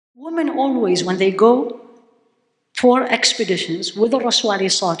Women always, when they go for expeditions with the Rasul alayhi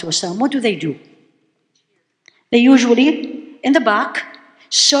salatu wasalam, what do? They usually, in the back,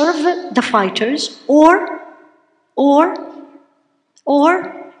 serve the fighters or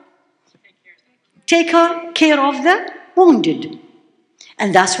take care of the wounded.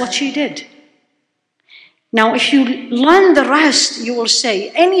 And that's what she did. Now, if you learn the rest, you will say,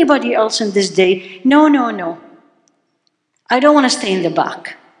 anybody else in this day, no, I don't want to stay in the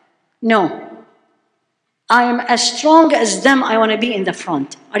back. No. I am as strong as them, I want to be in the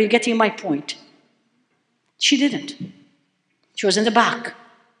front. Are you getting my point? She didn't. She was in the back.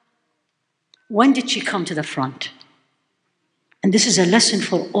 When did she come to the front? And this is a lesson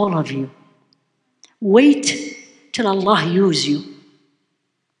for all of you. Wait till Allah uses you.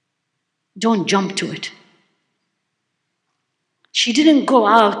 Don't jump to it. She didn't go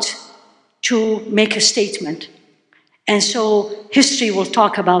out to make a statement. And so history will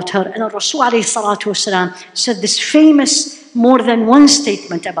talk about her. And Rasul alayhi salatu wasalam said this famous more than one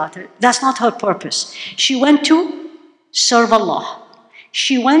statement about her. That's not her purpose. She went to serve Allah.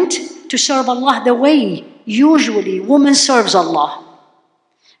 She went to serve Allah the way usually woman serves Allah.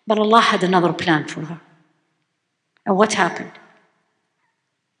 But Allah had another plan for her. And what happened?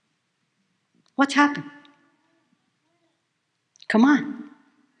 What happened? Come on.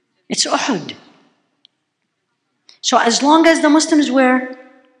 It's Uhud. So as long as the Muslims were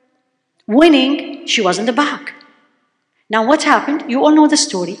winning, she was in the back. Now what happened? You all know the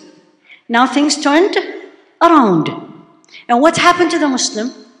story. Now things turned around. And what happened to the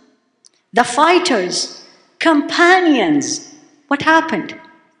Muslim? The fighters, companions, what happened?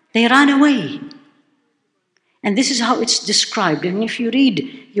 They ran away. And this is how it's described. And if you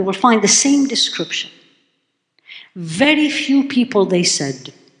read, you will find the same description. Very few people, they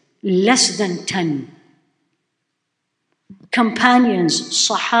said, less than 10 companions,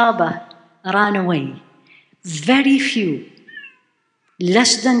 Sahaba, ran away. Very few,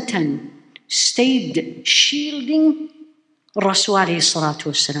 less than 10, stayed shielding Rasul alayhi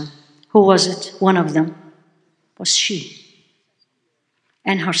salatu wasalam. Who was it? One of them was she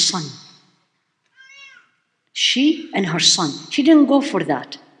and her son. She and her son. She didn't go for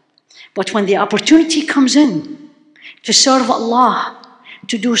that. But when the opportunity comes in to serve Allah,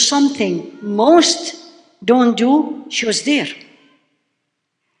 to do something most don't do, she was there.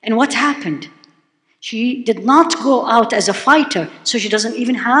 And what happened? She did not go out as a fighter, so she doesn't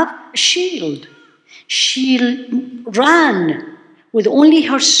even have a shield. She ran with only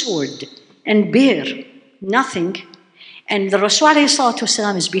her sword and bear, nothing. And the Rasul alayhi salatu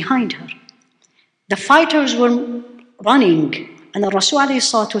wasalam is behind her. The fighters were running, and the Rasul alayhi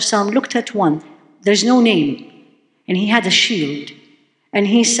salatu wasalam looked at one. There's no name. And he had a shield. And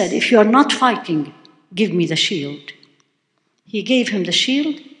he said, if you are not fighting, give me the shield. He gave him the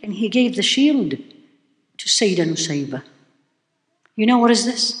shield, and he gave the shield to Sayyidah Nusaybah. You know what is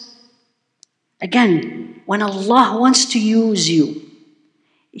this? Again, when Allah wants to use you,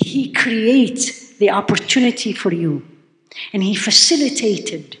 He creates the opportunity for you. And He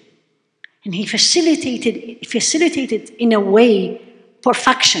facilitated. And He facilitated in a way,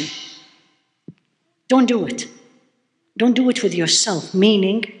 perfection. Don't do it. Don't do it with yourself,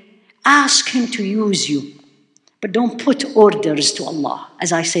 meaning ask Him to use you. But don't put orders to Allah,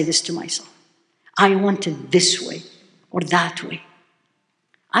 as I say this to myself. I want it this way or that way.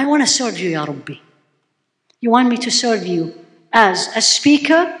 I want to serve you, Ya Rabbi. You want me to serve you as a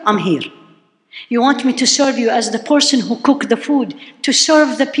speaker? I'm here. You want me to serve you as the person who cooked the food, to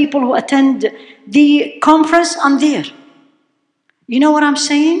serve the people who attend the conference? I'm there. You know what I'm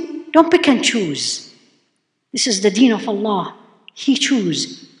saying? Don't pick and choose. This is the deen of Allah. He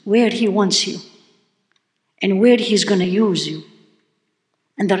chooses where He wants you and where He's going to use you.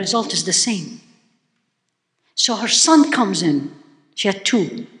 And the result is the same. So her son comes in. She had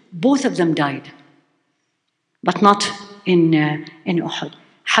two. Both of them died. But not in Uhud.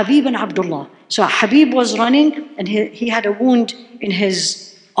 Habib and Abdullah. So Habib was running and he had a wound in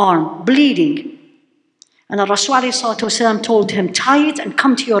his arm, bleeding. And the Rasul ﷺ told him, tie it and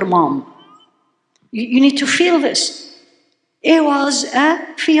come to your mom. You need to feel this. It was a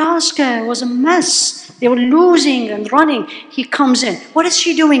fiasco, it was a mess. They were losing and running. He comes in. What is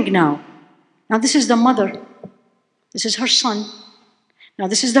she doing now? Now this is the mother. This is her son. Now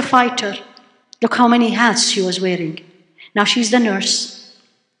this is the fighter. Look how many hats she was wearing. Now she's the nurse.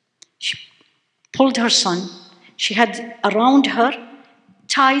 She pulled her son. She had around her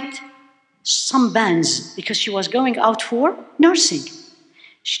tied some bands because she was going out for nursing.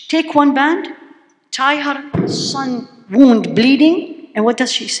 She take one band, tie her son wound bleeding, and what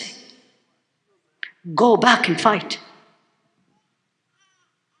does she say? Go back and fight.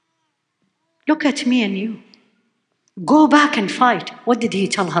 Look at me and you. Go back and fight. What did he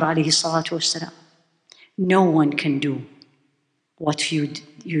tell her, alayhi salatu wasalam? No one can do what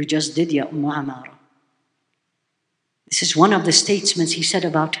you just did, ya Amara. This is one of the statements he said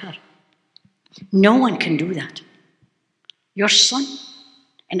about her. No one can do that. Your son,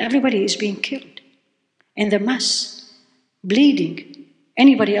 and everybody is being killed in the mess, bleeding.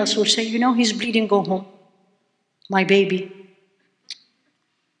 Anybody else will say, he's bleeding, go home. My baby.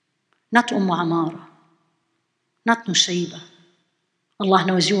 Not Amara, not Nusaybah. Allah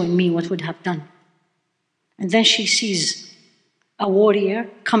knows you and me what would have done. And then she sees a warrior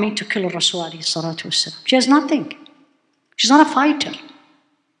coming to kill Rasul alayhi salatu wasalam. She has nothing. She's not a fighter.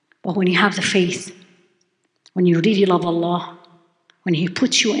 But when you have the faith, when you really love Allah, when He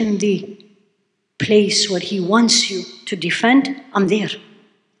puts you in the place where He wants you to defend, I'm there.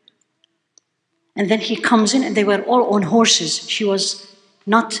 And then He comes in, and they were all on horses. She was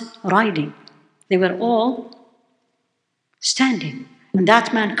not riding. They were all standing. And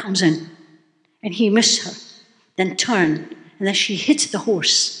that man comes in, and he missed her, then turned, and then she hit the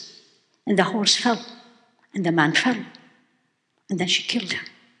horse, and the horse fell, and the man fell, and then she killed him.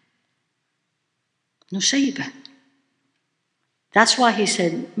 Nusaybah. That's why he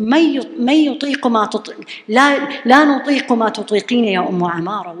said, لا نطيق ما تطيقين يا أم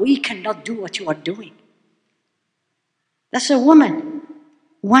عمارة. We cannot do what you are doing. That's a woman.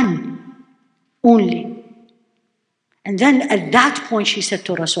 One. Only. And then at that point she said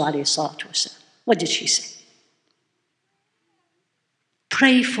to Rasul alayhi salatu wasalam, what did she say?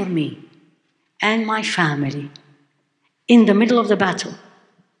 Pray for me and my family in the middle of the battle.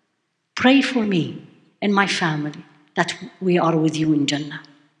 Pray for me and my family that we are with you in Jannah.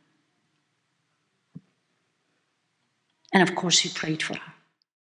 And of course he prayed for her.